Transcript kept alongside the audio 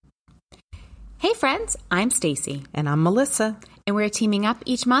Hey friends, I'm Stacy. And I'm Melissa. And we're teaming up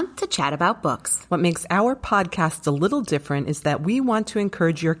each month to chat about books. What makes our podcast a little different is that we want to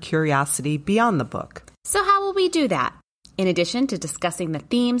encourage your curiosity beyond the book. So how will we do that? In addition to discussing the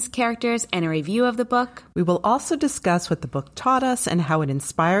themes, characters, and a review of the book, we will also discuss what the book taught us and how it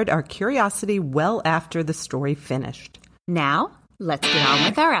inspired our curiosity well after the story finished. Now, let's get on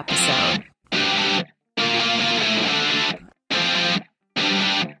with our episode.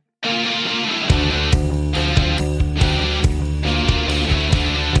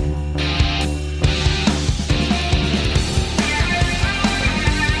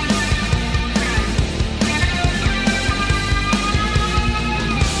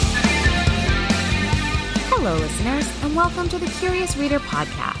 Hello, listeners, and welcome to the Curious Reader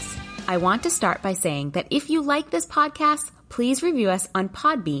podcast. I want to start by saying that if you like this podcast, please review us on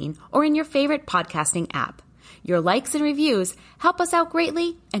Podbean or in your favorite podcasting app. Your likes and reviews help us out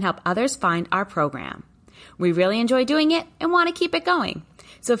greatly and help others find our program. We really enjoy doing it and want to keep it going.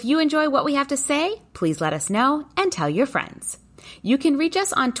 So if you enjoy what we have to say, please let us know and tell your friends. You can reach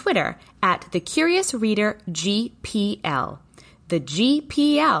us on Twitter at The Curious Reader GPL. The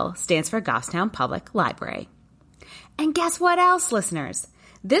GPL stands for Goffstown Public Library. And guess what else, listeners?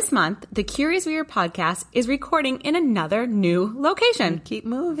 This month, the Curious Reader podcast is recording in another new location. Keep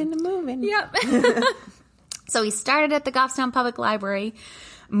moving and moving. Yep. So we started at the Goffstown Public Library,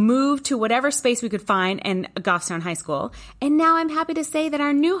 moved to whatever space we could find in Goffstown High School, and now I'm happy to say that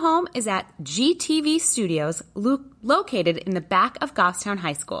our new home is at GTV Studios, located in the back of Goffstown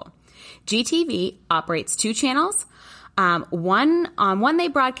High School. GTV operates 2 channels. One they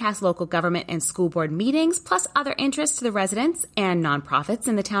broadcast local government and school board meetings, plus other interests to the residents and nonprofits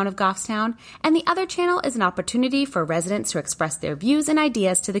in the town of Goffstown. And the other channel is an opportunity for residents to express their views and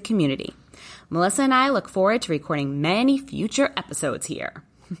ideas to the community. Melissa and I look forward to recording many future episodes here.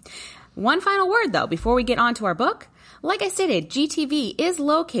 One final word, though, before we get on to our book. Like I stated, GTV is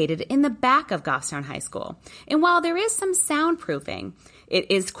located in the back of Goffstown High School. And while there is some soundproofing,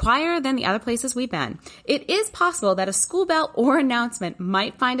 it is quieter than the other places we've been. It is possible that a school bell or announcement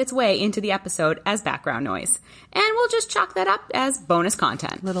might find its way into the episode as background noise. And we'll just chalk that up as bonus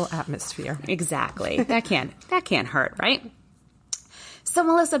content. Little atmosphere. Exactly. That can't hurt, right? So,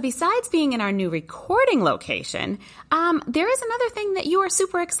 Melissa, besides being in our new recording location, there is another thing that you are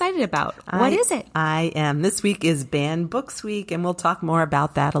super excited about. What is it? I am. This week is Banned Books Week, and we'll talk more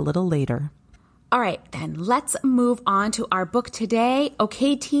about that a little later. All right, then let's move on to our book today.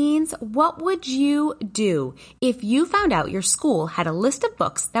 Okay, teens, what would you do if you found out your school had a list of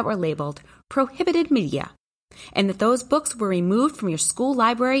books that were labeled prohibited media and that those books were removed from your school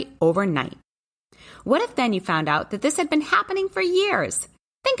library overnight? What if then you found out that this had been happening for years?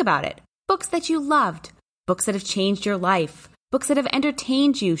 Think about it. Books that you loved, books that have changed your life, books that have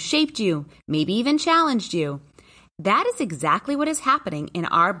entertained you, shaped you, maybe even challenged you. That is exactly what is happening in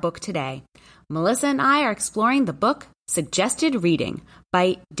our book today. Melissa and I are exploring the book Suggested Reading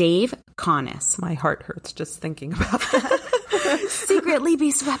by Dave Connis. My heart hurts just thinking about that. Secretly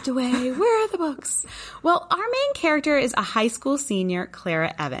be swept away. Where are the books? Well, our main character is a high school senior,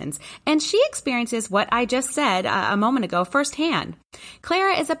 Clara Evans, and she experiences what I just said a moment ago firsthand.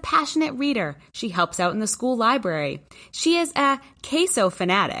 Clara is a passionate reader. She helps out in the school library. She is a queso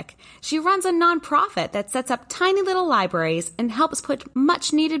fanatic. She runs a nonprofit that sets up tiny little libraries and helps put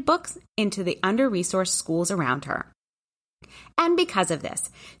much-needed books into the under-resourced schools around her. And because of this,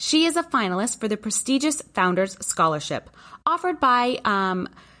 she is a finalist for the prestigious Founders Scholarship offered by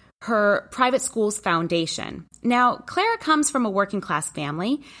her private school's foundation. Now, Clara comes from a working-class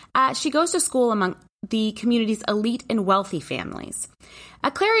family. She goes to school among the community's elite and wealthy families.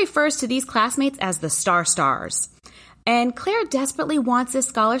 Clara refers to these classmates as the Star Stars. And Claire desperately wants this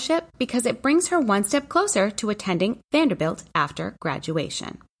scholarship because it brings her one step closer to attending Vanderbilt after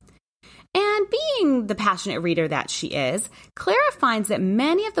graduation. And being the passionate reader that she is, Clara finds that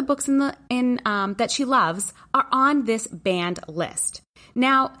many of the books that she loves are on this banned list.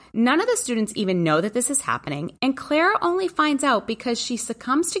 Now, none of the students even know that this is happening, and Clara only finds out because she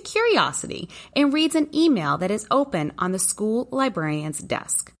succumbs to curiosity and reads an email that is open on the school librarian's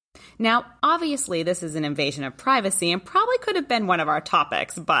desk. Now, obviously, this is an invasion of privacy and probably could have been one of our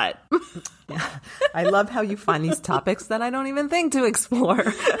topics, but... Yeah. I love how you find these topics that I don't even think to explore.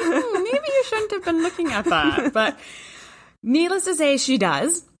 Maybe you shouldn't have been looking at that. But needless to say, she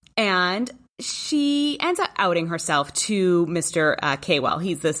does. And she ends up outing herself to Mr. Caywell.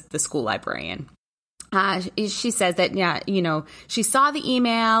 He's the school librarian. She says that, she saw the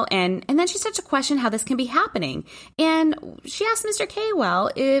email and then she starts to question how this can be happening. And she asks Mr.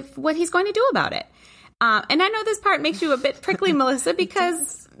 Caywell what he's going to do about it. And I know this part makes you a bit prickly, Melissa,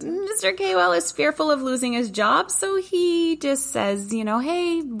 because Mr. K.Well is fearful of losing his job. So he just says,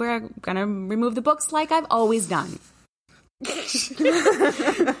 hey, we're going to remove the books like I've always done.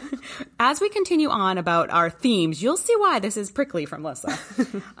 As we continue on about our themes, you'll see why this is prickly for Melissa.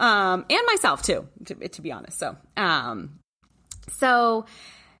 And myself, too, to be honest. So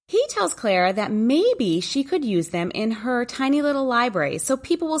he tells Clara that maybe she could use them in her tiny little library so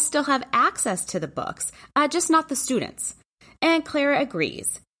people will still have access to the books, just not the students. And Clara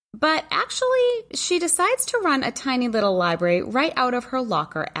agrees. But actually, she decides to run a tiny little library right out of her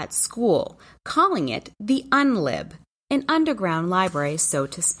locker at school, calling it the Unlib, an underground library, so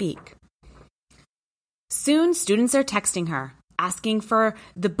to speak. Soon, students are texting her, asking for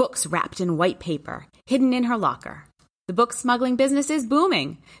the books wrapped in white paper, hidden in her locker. The book smuggling business is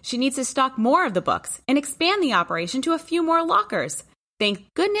booming. She needs to stock more of the books and expand the operation to a few more lockers. Thank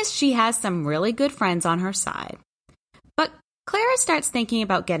goodness she has some really good friends on her side. But Clara starts thinking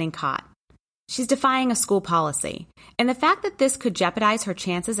about getting caught. She's defying a school policy, and the fact that this could jeopardize her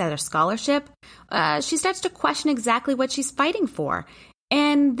chances at a scholarship, she starts to question exactly what she's fighting for.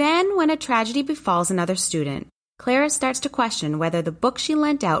 And then when a tragedy befalls another student, Clara starts to question whether the book she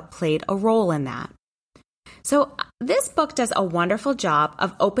lent out played a role in that. So this book does a wonderful job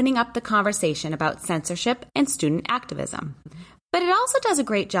of opening up the conversation about censorship and student activism. But it also does a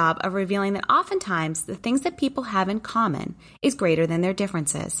great job of revealing that oftentimes the things that people have in common is greater than their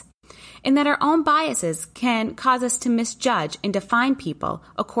differences, and that our own biases can cause us to misjudge and define people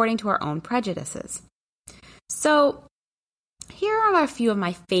according to our own prejudices. So here are a few of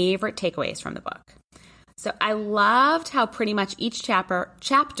my favorite takeaways from the book. So I loved how pretty much each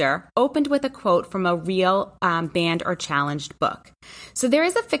chapter opened with a quote from a real banned or challenged book. So there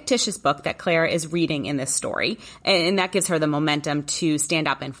is a fictitious book that Clara is reading in this story, and that gives her the momentum to stand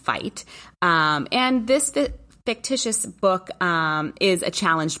up and fight. And this fictitious book is a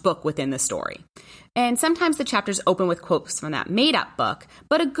challenged book within the story. And sometimes the chapters open with quotes from that made-up book,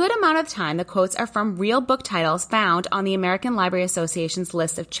 but a good amount of the time the quotes are from real book titles found on the American Library Association's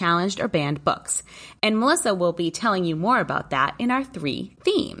list of challenged or banned books. And Melissa will be telling you more about that in our 3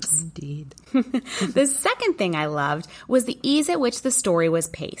 themes. Indeed. The second thing I loved was the ease at which the story was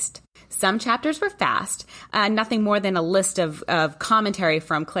paced. Some chapters were fast, nothing more than a list of commentary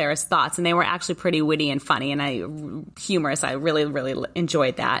from Clara's thoughts, and they were actually pretty witty and funny and humorous. I really, really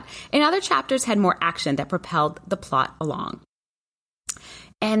enjoyed that. And other chapters had more action that propelled the plot along.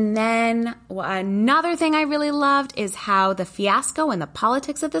 And then another thing I really loved is how the fiasco and the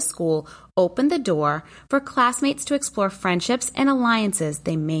politics of the school opened the door for classmates to explore friendships and alliances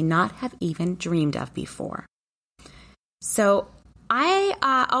they may not have even dreamed of before. So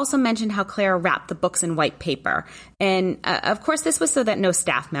I also mentioned how Clara wrapped the books in white paper. And of course, this was so that no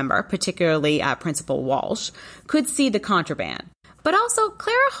staff member, particularly Principal Walsh, could see the contraband. But also,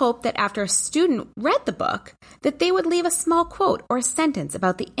 Clara hoped that after a student read the book, that they would leave a small quote or a sentence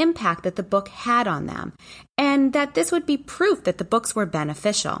about the impact that the book had on them, and that this would be proof that the books were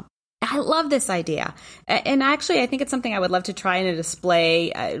beneficial. I love this idea. And actually, I think it's something I would love to try in a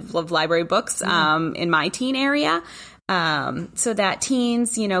display of library books in my teen area. So that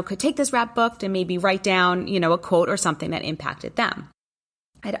teens, could take this wrap book and maybe write down, a quote or something that impacted them.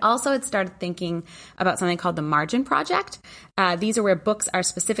 I'd also started thinking about something called the Margin Project. These are where books are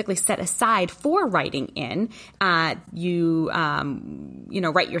specifically set aside for writing in. You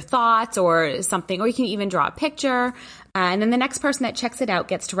write your thoughts or something, or you can even draw a picture. And then the next person that checks it out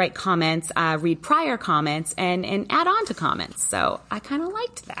gets to write comments, read prior comments, and add on to comments. So I kind of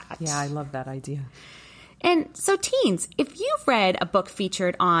liked that. Yeah, I love that idea. And so teens, if you've read a book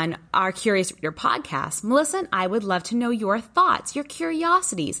featured on our Curious Reader podcast, Melissa and I would love to know your thoughts, your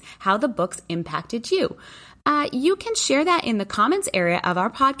curiosities, how the books impacted you. You can share that in the comments area of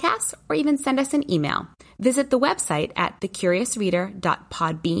our podcast or even send us an email. Visit the website at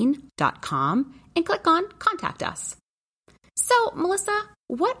thecuriousreader.podbean.com and click on Contact Us. So, Melissa,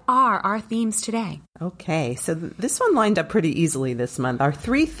 what are our themes today? Okay, so this one lined up pretty easily this month. Our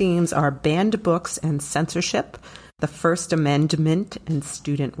 3 themes are banned books and censorship, the First Amendment and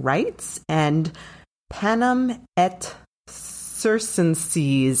student rights, and panem et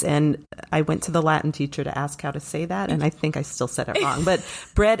circenses. And I went to the Latin teacher to ask how to say that, and I think I still said it wrong, but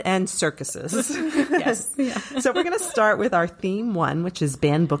bread and circuses. Yes. Yeah. So we're going to start with our theme 1, which is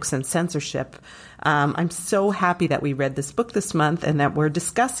banned books and censorship. I'm so happy that we read this book this month and that we're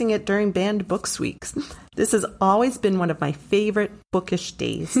discussing it during Banned Books Weeks. This has always been one of my favorite bookish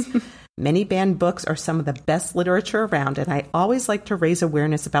days. Many banned books are some of the best literature around, and I always like to raise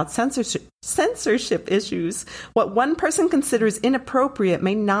awareness about censorship issues. What one person considers inappropriate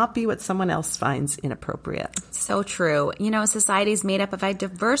may not be what someone else finds inappropriate. So true. Society is made up of a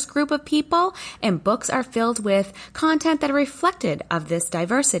diverse group of people, and books are filled with content that are reflected of this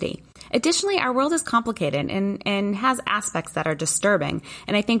diversity. Additionally, our world is complicated and has aspects that are disturbing,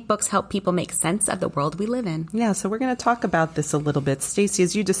 and I think books help people make sense of the world we live in. Yeah, so we're going to talk about this a little bit. Stacey,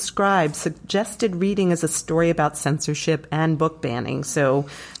 as you described, suggested reading is a story about censorship and book banning, so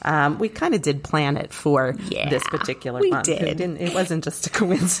we kind of did plan it for this particular month. It wasn't just a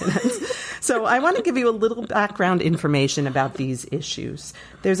coincidence. So I want to give you a little background information about these issues.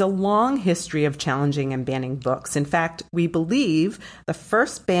 There's a long history of challenging and banning books. In fact, we believe the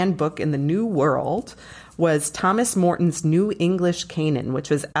first banned book in the New World was Thomas Morton's New English Canaan,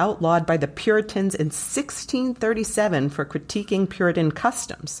 which was outlawed by the Puritans in 1637 for critiquing Puritan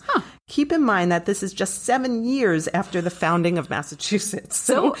customs. Keep in mind that this is just 7 years after the founding of Massachusetts.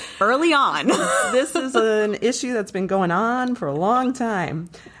 So early on. This is an issue that's been going on for a long time.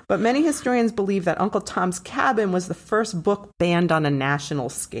 But many historians believe that Uncle Tom's Cabin was the first book banned on a national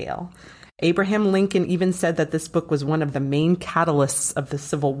scale. Abraham Lincoln even said that this book was one of the main catalysts of the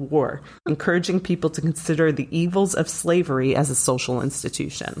Civil War, encouraging people to consider the evils of slavery as a social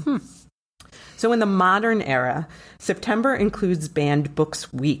institution. So in the modern era, September includes Banned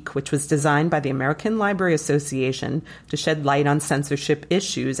Books Week, which was designed by the American Library Association to shed light on censorship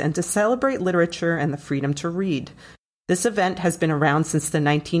issues and to celebrate literature and the freedom to read. This event has been around since the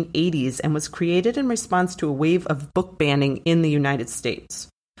 1980s and was created in response to a wave of book banning in the United States.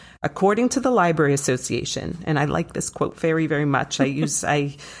 According to the Library Association, and I like this quote very, very much.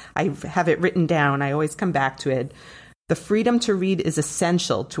 I have it written down. I always come back to it. The freedom to read is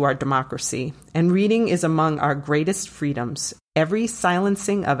essential to our democracy, and reading is among our greatest freedoms. Every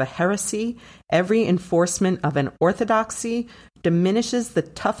silencing of a heresy, every enforcement of an orthodoxy diminishes the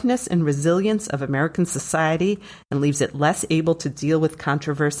toughness and resilience of American society and leaves it less able to deal with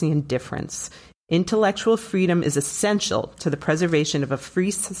controversy and difference. Intellectual freedom is essential to the preservation of a free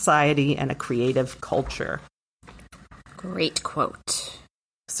society and a creative culture. Great quote.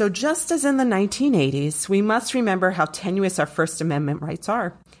 So just as in the 1980s, we must remember how tenuous our First Amendment rights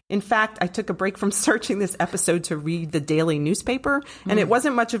are. In fact, I took a break from searching this episode to read the daily newspaper, and it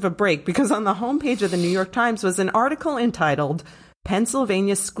wasn't much of a break because on the homepage of the New York Times was an article entitled,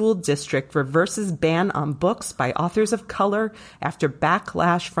 Pennsylvania School District Reverses Ban on Books by Authors of Color After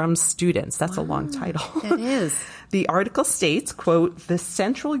Backlash from Students. That's a long title. It is. The article states, quote, the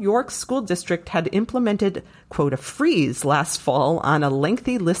Central York School District had implemented, quote, a freeze last fall on a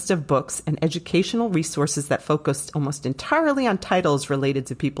lengthy list of books and educational resources that focused almost entirely on titles related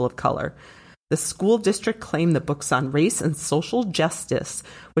to people of color. The school district claimed the books on race and social justice,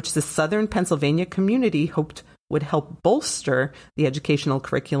 which the Southern Pennsylvania community hoped would help bolster the educational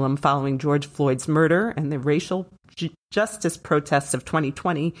curriculum following George Floyd's murder and the racial justice protests of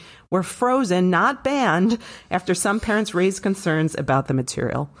 2020, were frozen, not banned, after some parents raised concerns about the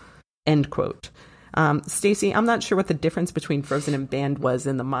material. End quote. Stacey, I'm not sure what the difference between frozen and banned was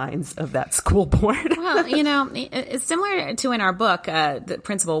in the minds of that school board. Well, it's similar to in our book, the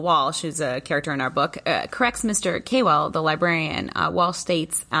Principal Walsh, who's a character in our book, corrects Mr. Caywell, the librarian. Walsh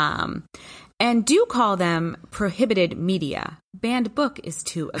states, and do call them prohibited media. Banned book is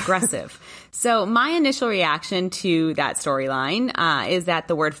too aggressive. So my initial reaction to that storyline is that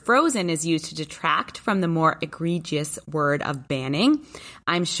the word frozen is used to detract from the more egregious word of banning.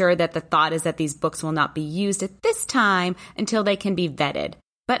 I'm sure that the thought is that these books will not be used at this time until they can be vetted.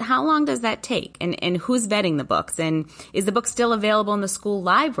 But how long does that take? And who's vetting the books? And is the book still available in the school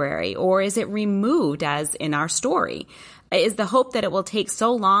library, or is it removed as in our story? Is the hope that it will take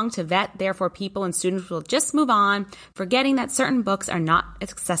so long to vet, therefore people and students will just move on, forgetting that certain books are not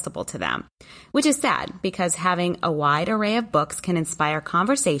accessible to them? Which is sad, because having a wide array of books can inspire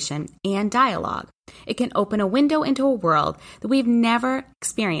conversation and dialogue. It can open a window into a world that we've never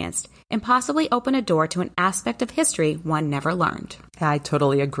experienced and possibly open a door to an aspect of history one never learned. I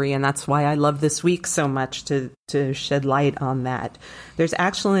totally agree, and that's why I love this week so much, to shed light on that. There's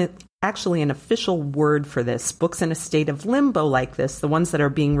actually an official word for this. Books in a state of limbo like this, the ones that are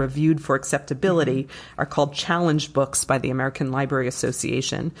being reviewed for acceptability, are called challenge books by the American Library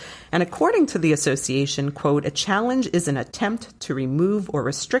Association. And according to the association, quote, a challenge is an attempt to remove or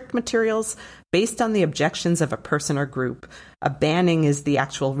restrict materials based on the objections of a person or group. A banning is the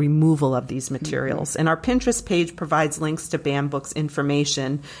actual removal of these materials. And our Pinterest page provides links to banned books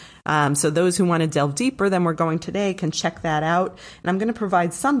information. So those who want to delve deeper than we're going today can check that out. And I'm going to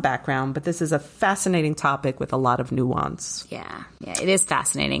provide some background, but this is a fascinating topic with a lot of nuance. Yeah, it is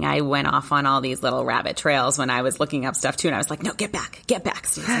fascinating. I went off on all these little rabbit trails when I was looking up stuff too, and I was like, no, get back,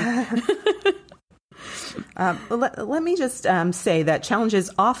 Susan. Let me just say that challenges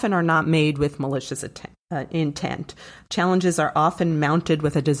often are not made with malicious intent. Challenges are often mounted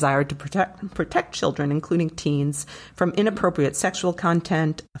with a desire to protect children, including teens, from inappropriate sexual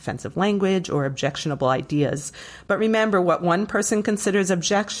content, offensive language, or objectionable ideas. But remember, what one person considers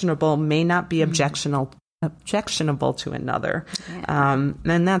objectionable may not be objectionable to another. Yeah.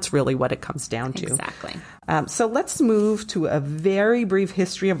 And that's really what it comes down to. Exactly. So let's move to a very brief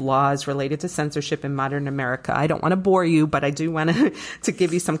history of laws related to censorship in modern America. I don't want to bore you, but I do want to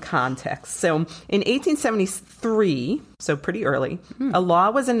give you some context. So in 1873, so pretty early, a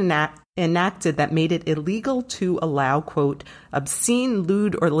law was enacted that made it illegal to allow, quote, obscene,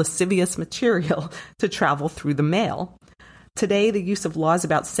 lewd, or lascivious material to travel through the mail. Today, the use of laws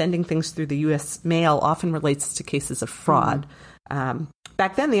about sending things through the U.S. mail often relates to cases of fraud.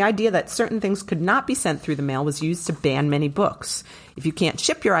 Back then, the idea that certain things could not be sent through the mail was used to ban many books. If you can't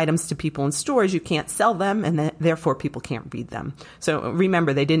ship your items to people in stores, you can't sell them, and therefore people can't read them. So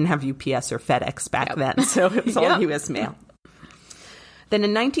remember, they didn't have UPS or FedEx back then, so it was all U.S. mail. Then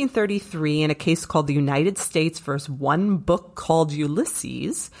in 1933, in a case called the United States versus one book called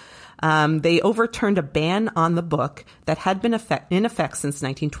Ulysses, they overturned a ban on the book that had been in effect since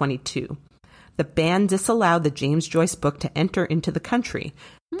 1922. The ban disallowed the James Joyce book to enter into the country.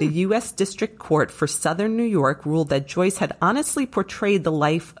 The U.S. District Court for Southern New York ruled that Joyce had honestly portrayed the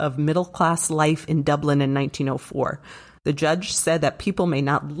life of middle-class life in Dublin in 1904. The judge said that people may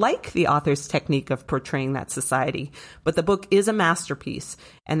not like the author's technique of portraying that society, but the book is a masterpiece,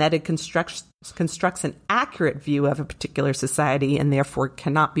 and that it constructs an accurate view of a particular society and therefore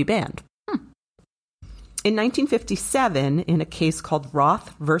cannot be banned. In 1957, in a case called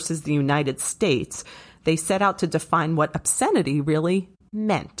Roth versus the United States, they set out to define what obscenity really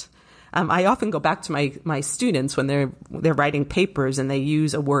meant. I often go back to my students when they're writing papers and they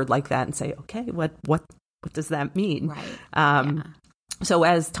use a word like that and say, okay, what does that mean? Right. So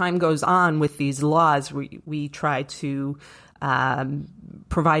as time goes on with these laws, we try to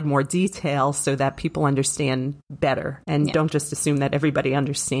provide more detail so that people understand better and don't just assume that everybody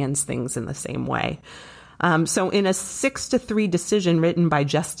understands things in the same way. So in a 6-3 decision written by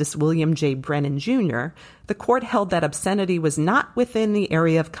Justice William J. Brennan, Jr., the court held that obscenity was not within the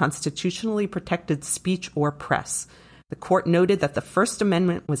area of constitutionally protected speech or press. The court noted that the First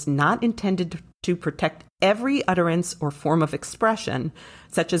Amendment was not intended to protect every utterance or form of expression,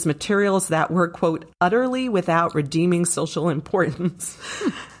 such as materials that were, quote, utterly without redeeming social importance.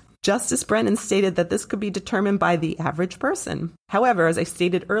 Justice Brennan stated that this could be determined by the average person. However, as I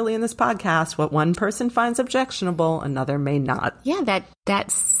stated early in this podcast, what one person finds objectionable, another may not. Yeah,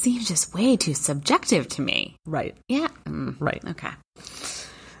 that seems just way too subjective to me. Right. Yeah. Right. Okay.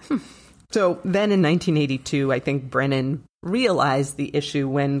 So then in 1982, I think Brennan realized the issue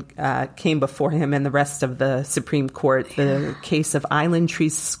when came before him and the rest of the Supreme Court, the case of Island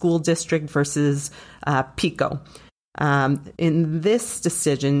Trees School District versus PICO. In this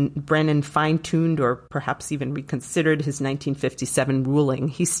decision, Brennan fine-tuned or perhaps even reconsidered his 1957 ruling.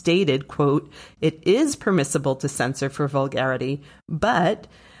 He stated, quote, "It is permissible to censor for vulgarity, but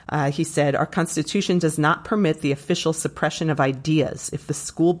he said, our Constitution does not permit the official suppression of ideas. If the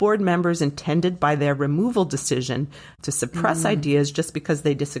school board members intended by their removal decision to suppress ideas just because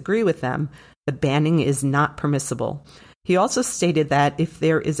they disagree with them, the banning is not permissible." He also stated that if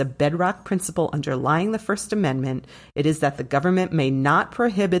there is a bedrock principle underlying the First Amendment, it is that the government may not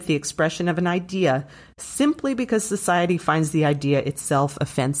prohibit the expression of an idea simply because society finds the idea itself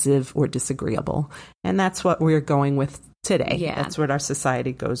offensive or disagreeable. And that's what we're going with today. Yeah. That's what our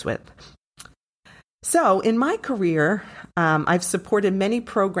society goes with. So in my career, I've supported many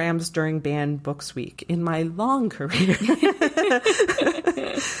programs during Banned Books Week. In my long career,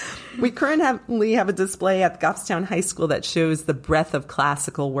 we currently have a display at Goffstown High School that shows the breadth of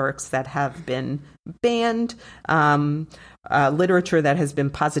classical works that have been banned, literature that has been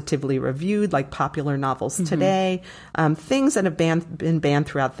positively reviewed, like popular novels today, things that have been banned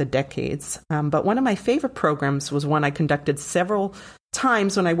throughout the decades. But one of my favorite programs was one I conducted several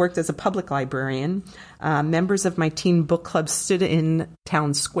times when I worked as a public librarian. Members of my teen book club stood in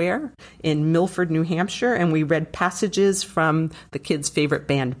Town Square in Milford, New Hampshire, and we read passages from the kids' favorite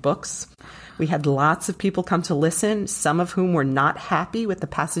banned books. We had lots of people come to listen, some of whom were not happy with the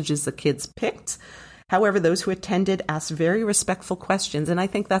passages the kids picked. However, those who attended asked very respectful questions, and I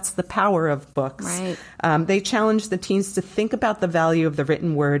think that's the power of books. Right. They challenged the teens to think about the value of the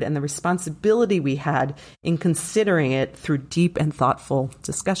written word and the responsibility we had in considering it through deep and thoughtful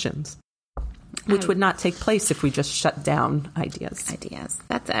discussions, which would not take place if we just shut down ideas.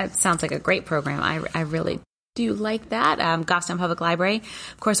 That sounds like a great program. I really do like that. Goffstown Public Library.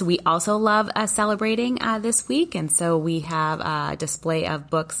 Of course, we also love celebrating this week. And so we have a display of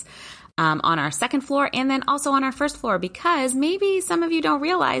books on our second floor and then also on our first floor, because maybe some of you don't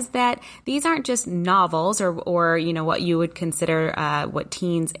realize that these aren't just novels or you know, what you would consider what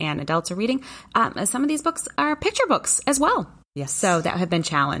teens and adults are reading. Some of these books are picture books as well. Yes. So that have been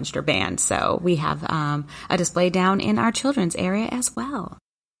challenged or banned. So we have a display down in our children's area as well.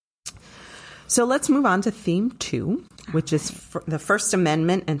 So let's move on to theme 2, which is the First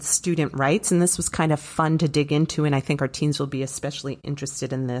Amendment and student rights. And this was kind of fun to dig into, and I think our teens will be especially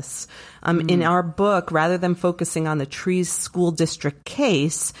interested in this. In our book, rather than focusing on the Trees School District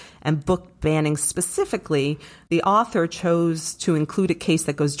case and book banning specifically, the author chose to include a case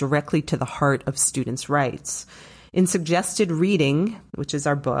that goes directly to the heart of students' rights. In Suggested Reading, which is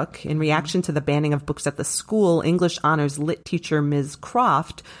our book, in reaction to the banning of books at the school, English Honors Lit teacher Ms.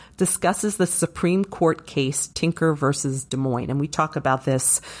 Croft discusses the Supreme Court case Tinker versus Des Moines. And we talk about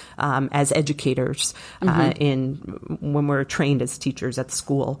this as educators when we're trained as teachers at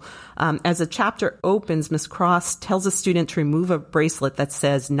school. As the chapter opens, Ms. Croft tells a student to remove a bracelet that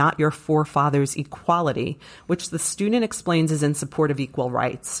says, "Not your forefathers' equality," which the student explains is in support of equal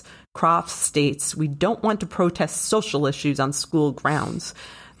rights. Croft states, "We don't want to protest social issues on school grounds."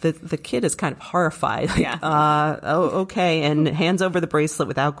 The kid is kind of horrified. Okay, and hands over the bracelet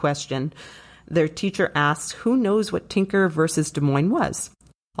without question. Their teacher asks, "Who knows what Tinker versus Des Moines was?"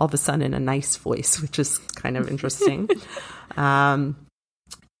 All of a sudden in a nice voice, which is kind of interesting.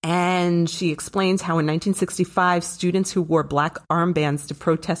 And she explains how in 1965, students who wore black armbands to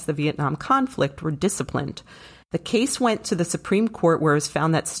protest the Vietnam conflict were disciplined. The case went to the Supreme Court, where it was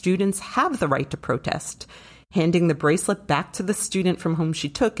found that students have the right to protest. Handing the bracelet back to the student from whom she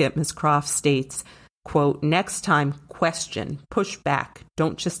took it, Ms. Croft states, quote, "Next time, question, push back.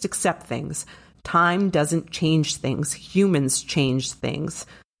 Don't just accept things. Time doesn't change things. Humans change things.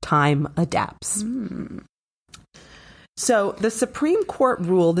 Time adapts." So the Supreme Court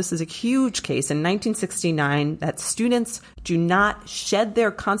ruled, this is a huge case in 1969, that students do not shed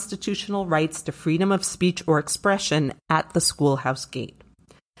their constitutional rights to freedom of speech or expression at the schoolhouse gate.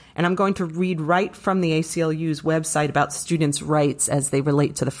 And I'm going to read right from the ACLU's website about students' rights as they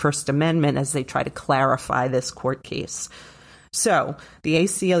relate to the First Amendment as they try to clarify this court case. So the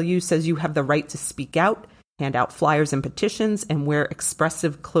ACLU says you have the right to speak out, hand out flyers and petitions, and wear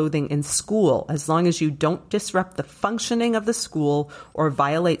expressive clothing in school, as long as you don't disrupt the functioning of the school or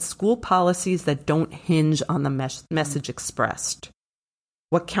violate school policies that don't hinge on the message expressed.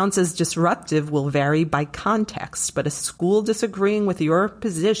 What counts as disruptive will vary by context, but a school disagreeing with your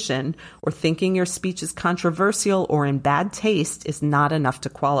position or thinking your speech is controversial or in bad taste is not enough to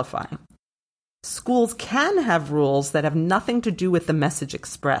qualify. Schools can have rules that have nothing to do with the message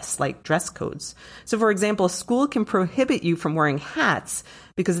expressed, like dress codes. So, for example, a school can prohibit you from wearing hats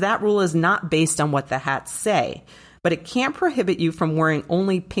because that rule is not based on what the hats say. But it can't prohibit you from wearing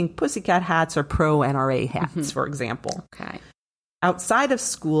only pink pussycat hats or pro-NRA hats, for example. Okay. Outside of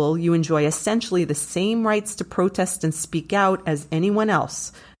school, you enjoy essentially the same rights to protest and speak out as anyone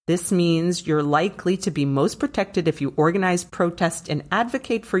else. This means you're likely to be most protected if you organize, protest, and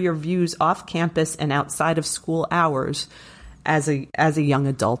advocate for your views off campus and outside of school hours as a young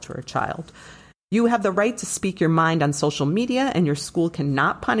adult or a child. You have the right to speak your mind on social media, and your school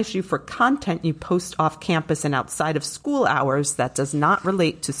cannot punish you for content you post off campus and outside of school hours that does not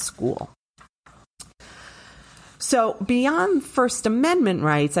relate to school. So beyond First Amendment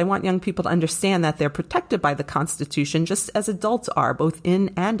rights, I want young people to understand that they're protected by the Constitution just as adults are, both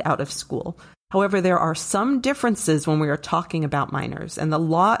in and out of school. However, there are some differences when we are talking about minors, and the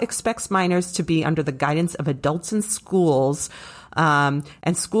law expects minors to be under the guidance of adults in schools, and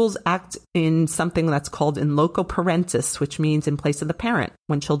schools act in something that's called in loco parentis, which means in place of the parent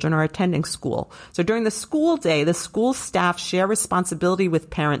when children are attending school. So during the school day, the school staff share responsibility with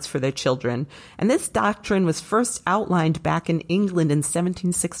parents for their children. And this doctrine was first outlined back in England in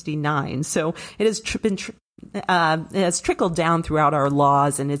 1769. So it has it has trickled down throughout our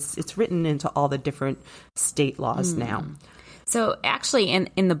laws, and it's written into all the different state laws now. So actually,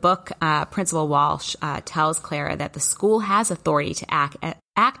 in the book, Principal Walsh tells Clara that the school has authority to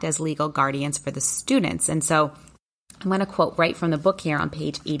act as legal guardians for the students. And so I'm going to quote right from the book here on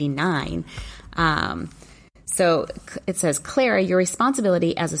page 89. So it says, Clara, your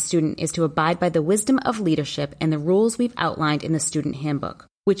responsibility as a student is to abide by the wisdom of leadership and the rules we've outlined in the student handbook,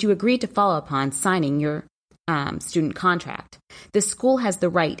 which you agreed to follow upon signing your student contract. The school has the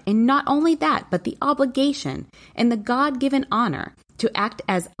right, and not only that, but the obligation and the God-given honor to act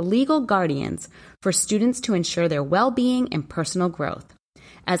as legal guardians for students to ensure their well-being and personal growth.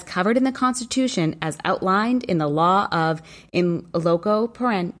 As covered in the Constitution, as outlined in the law of in loco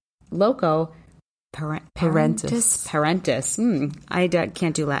parentis. I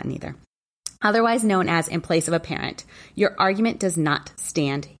can't do Latin either. Otherwise known as in place of a parent. Your argument does not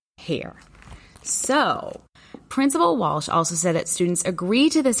stand here. So, Principal Walsh also said that students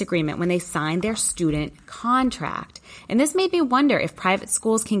agreed to this agreement when they signed their student contract. And this made me wonder if private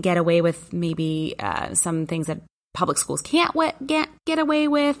schools can get away with maybe some things that public schools can't get away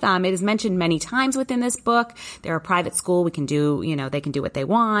with. It is mentioned many times within this book. They're a private school. We can do, they can do what they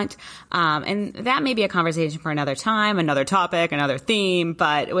want. And that may be a conversation for another time, another topic, another theme,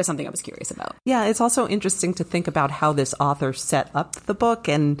 but it was something I was curious about. Yeah, it's also interesting to think about how this author set up the book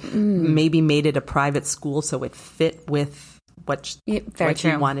and maybe made it a private school so it fit with what she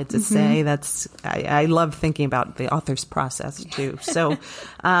wanted to say. I love thinking about the author's process too. So,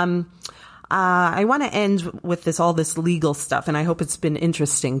 I want to end with all this legal stuff, and I hope it's been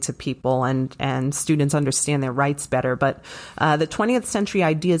interesting to people and students understand their rights better. But the 20th century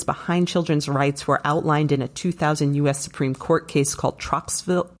ideas behind children's rights were outlined in a 2000 U.S. Supreme Court case called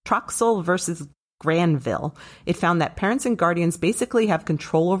Troxel versus Granville. It found that parents and guardians basically have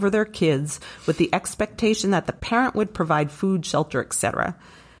control over their kids with the expectation that the parent would provide food, shelter, etc.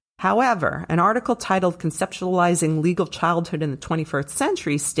 However, an article titled Conceptualizing Legal Childhood in the 21st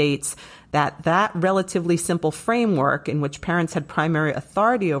Century states that relatively simple framework in which parents had primary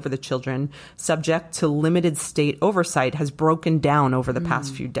authority over the children, subject to limited state oversight, has broken down over the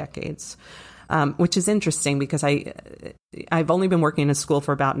past few decades. Which is interesting because I've only been working in a school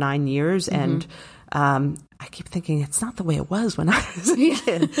for about 9 years, and I keep thinking it's not the way it was when I was a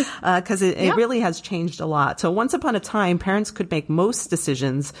kid, because it really has changed a lot. So once upon a time, parents could make most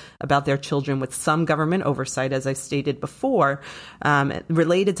decisions about their children with some government oversight, as I stated before,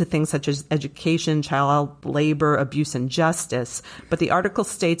 related to things such as education, child labor, abuse, and justice. But the article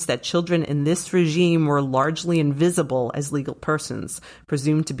states that children in this regime were largely invisible as legal persons,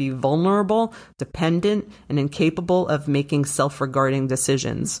 presumed to be vulnerable, dependent, and incapable of making self-regarding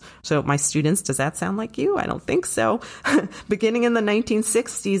decisions. So my students, does that sound like you? I don't think so. Beginning in the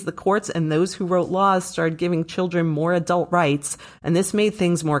 1960s, the courts and those who wrote laws started giving children more adult rights, and this made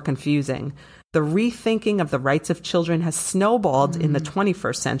things more confusing. The rethinking of the rights of children has snowballed in the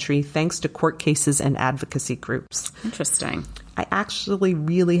 21st century thanks to court cases and advocacy groups. Interesting. I actually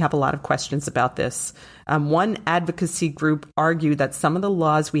really have a lot of questions about this. One advocacy group argued that some of the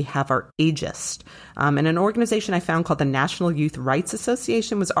laws we have are ageist. And an organization I found called the National Youth Rights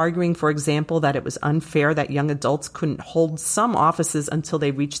Association was arguing, for example, that it was unfair that young adults couldn't hold some offices until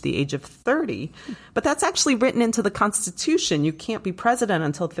they reached the age of 30. But that's actually written into the Constitution. You can't be president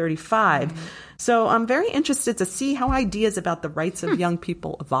until 35. So I'm very interested to see how ideas about the rights of young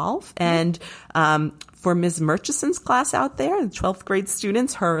people evolve. And for Ms. Murchison's class out there, the 12th grade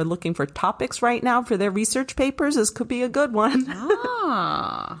students who are looking for topics right now for their research papers, this could be a good one.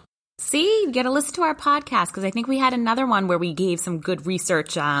 See, you got to listen to our podcast because I think we had another one where we gave some good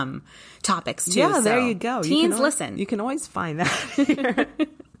research topics too. Yeah, so there you go. Teens, listen. You can always find that here.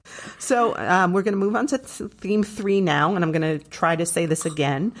 So we're going to move on to theme 3 now, and I'm going to try to say this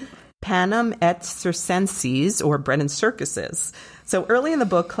again. Panem et circenses, or bread and circuses. So early in the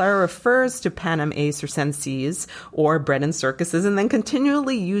book, Clara refers to Panem et circenses, or bread and circuses, and then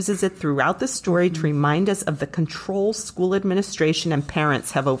continually uses it throughout the story to remind us of the control school administration and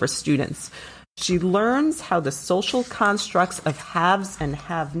parents have over students. She learns how the social constructs of haves and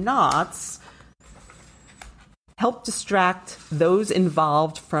have-nots help distract those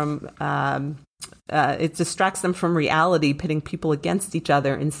involved from it distracts them from reality, pitting people against each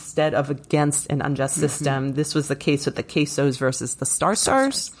other instead of against an unjust system. This was the case with the quesos versus the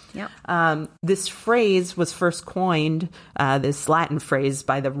stars. Yep. This phrase was first coined, this Latin phrase,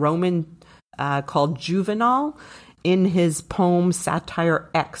 by the Roman called Juvenal in his poem Satire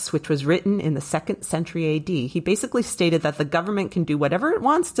X, which was written in the 2nd century AD. He basically stated that the government can do whatever it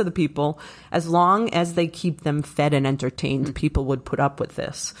wants to the people as long as they keep them fed and entertained. People would put up with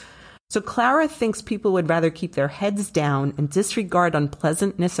this. So Clara thinks people would rather keep their heads down and disregard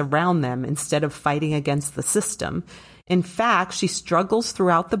unpleasantness around them instead of fighting against the system. In fact, she struggles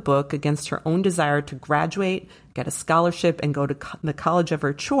throughout the book against her own desire to graduate, get a scholarship, and go to the college of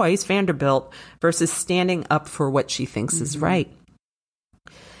her choice, Vanderbilt, versus standing up for what she thinks is right.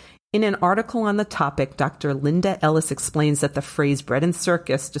 In an article on the topic, Dr. Linda Ellis explains that the phrase bread and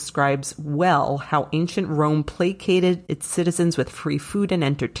circus describes well how ancient Rome placated its citizens with free food and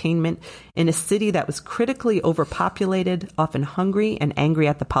entertainment in a city that was critically overpopulated, often hungry and angry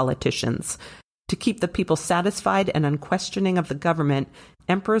at the politicians. To keep the people satisfied and unquestioning of the government,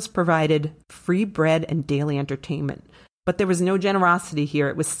 emperors provided free bread and daily entertainment. But there was no generosity here.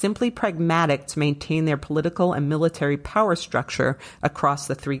 It was simply pragmatic to maintain their political and military power structure across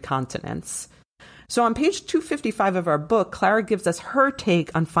the 3 continents. So on page 255 of our book, Clara gives us her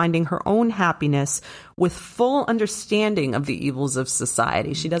take on finding her own happiness with full understanding of the evils of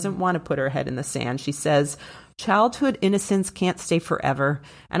society. She doesn't want to put her head in the sand. She says, "Childhood innocence can't stay forever,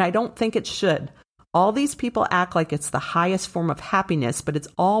 and I don't think it should. All these people act like it's the highest form of happiness, but it's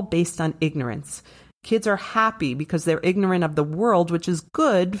all based on ignorance. Kids are happy because they're ignorant of the world, which is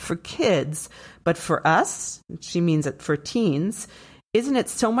good for kids. But for us," she means it for teens, "isn't it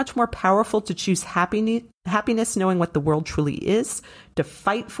so much more powerful to choose happiness knowing what the world truly is, to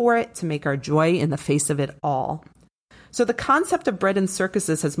fight for it, to make our joy in the face of it all?" So the concept of bread and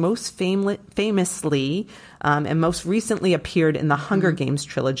circuses has most famously and most recently appeared in the Hunger Games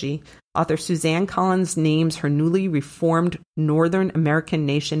trilogy. Author Suzanne Collins names her newly reformed Northern American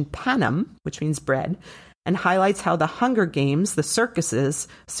nation Panem, which means bread, and highlights how the Hunger Games, the circuses,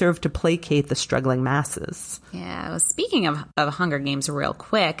 serve to placate the struggling masses. Yeah, well, speaking of Hunger Games real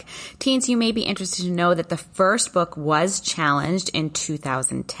quick, teens, you may be interested to know that the first book was challenged in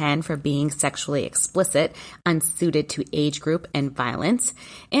 2010 for being sexually explicit, unsuited to age group, and violence.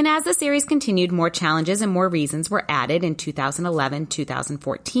 And as the series continued, more challenges and more reasons were added in 2011,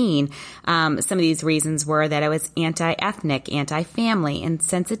 2014. Some of these reasons were that it was anti-ethnic, anti-family,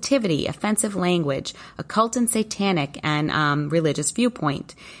 insensitivity, offensive language, occult and satanic, and religious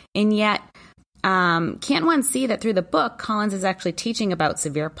viewpoint. And yet, can't one see that through the book, Collins is actually teaching about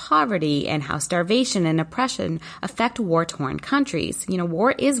severe poverty and how starvation and oppression affect war-torn countries? You know,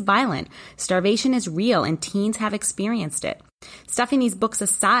 war is violent. Starvation is real, and teens have experienced it. Stuffing these books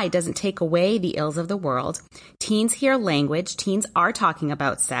aside doesn't take away the ills of the world. Teens hear language. Teens are talking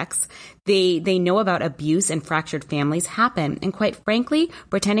about sex. They know about abuse and fractured families happen. And quite frankly,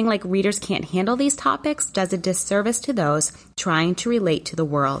 pretending like readers can't handle these topics does a disservice to those trying to relate to the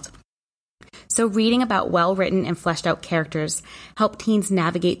world. So reading about well-written and fleshed-out characters help teens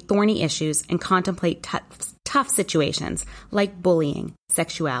navigate thorny issues and contemplate tough situations like bullying,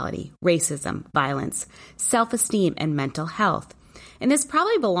 sexuality, racism, violence, self-esteem, and mental health. And this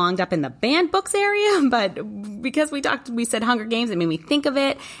probably belonged up in the banned books area, but because we said Hunger Games, it made me think of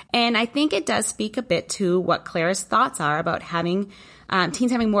it. And I think it does speak a bit to what Clara's thoughts are about having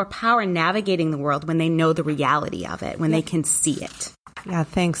teens having more power navigating the world when they know the reality of it, when they can see it. Yeah,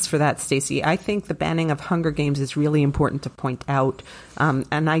 thanks for that, Stacey. I think the banning of Hunger Games is really important to point out.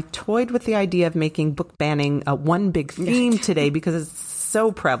 And I toyed with the idea of making book banning one big theme today because it's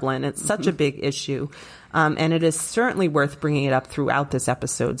so prevalent. It's such a big issue. And it is certainly worth bringing it up throughout this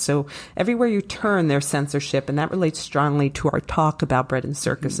episode. So everywhere you turn, there's censorship, and that relates strongly to our talk about bread and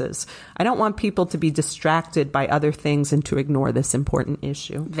circuses. I don't want people to be distracted by other things and to ignore this important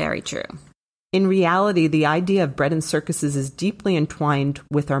issue. Very true. In reality, the idea of bread and circuses is deeply entwined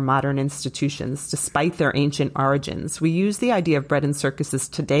with our modern institutions, despite their ancient origins. We use the idea of bread and circuses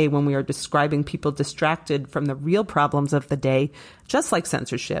today when we are describing people distracted from the real problems of the day, just like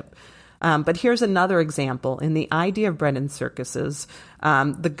censorship. But here's another example. In the idea of bread and circuses,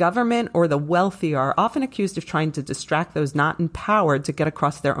 the government or the wealthy are often accused of trying to distract those not in power to get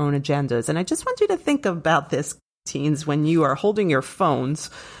across their own agendas. And I just want you to think about this, teens, when you are holding your phones.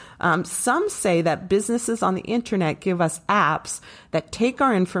 Some say that businesses on the internet give us apps that take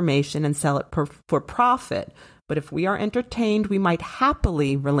our information and sell it for profit. But if we are entertained, we might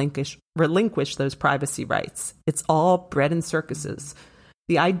happily relinquish those privacy rights. It's all bread and circuses.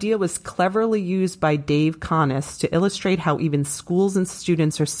 The idea was cleverly used by Dave Connis to illustrate how even schools and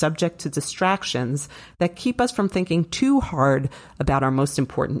students are subject to distractions that keep us from thinking too hard about our most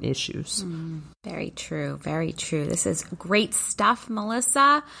important issues. Very true. Very true. This is great stuff,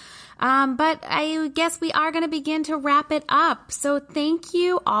 Melissa. But I guess we are going to begin to wrap it up. So thank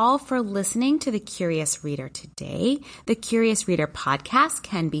you all for listening to The Curious Reader today. The Curious Reader podcast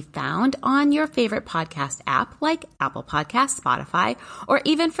can be found on your favorite podcast app like Apple Podcasts, Spotify, or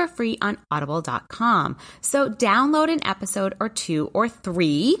even for free on audible.com. So download an episode or 2 or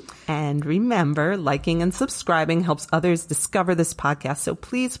 3. And remember, liking and subscribing helps others discover this podcast. So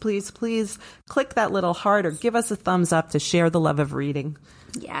please, please, please click that little heart or give us a thumbs up to share the love of reading.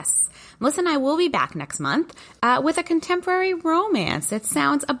 Yes. Melissa and I will be back next month with a contemporary romance that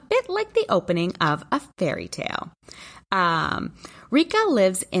sounds a bit like the opening of a fairy tale. Rika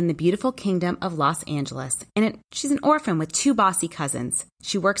lives in the beautiful kingdom of Los Angeles, and she's an orphan with 2 bossy cousins.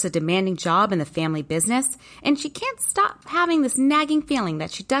 She works a demanding job in the family business, and she can't stop having this nagging feeling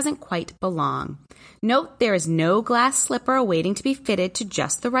that she doesn't quite belong. Note there is no glass slipper waiting to be fitted to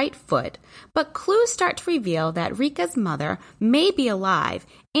just the right foot, but clues start to reveal that Rika's mother may be alive,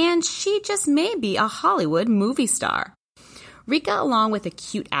 and she just may be a Hollywood movie star. Rika, along with a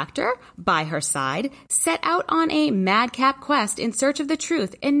cute actor by her side, set out on a madcap quest in search of the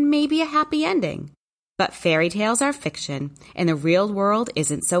truth and maybe a happy ending. But fairy tales are fiction, and the real world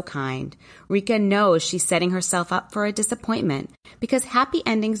isn't so kind. Rika knows she's setting herself up for a disappointment because happy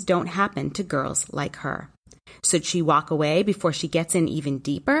endings don't happen to girls like her. Should she walk away before she gets in even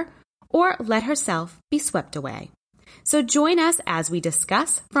deeper, or let herself be swept away? So join us as we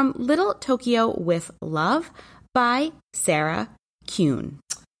discuss From Little Tokyo with Love by Sarah Kuhn.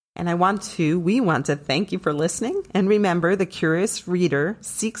 And we want to thank you for listening. And remember, the curious reader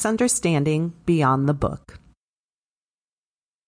seeks understanding beyond the book.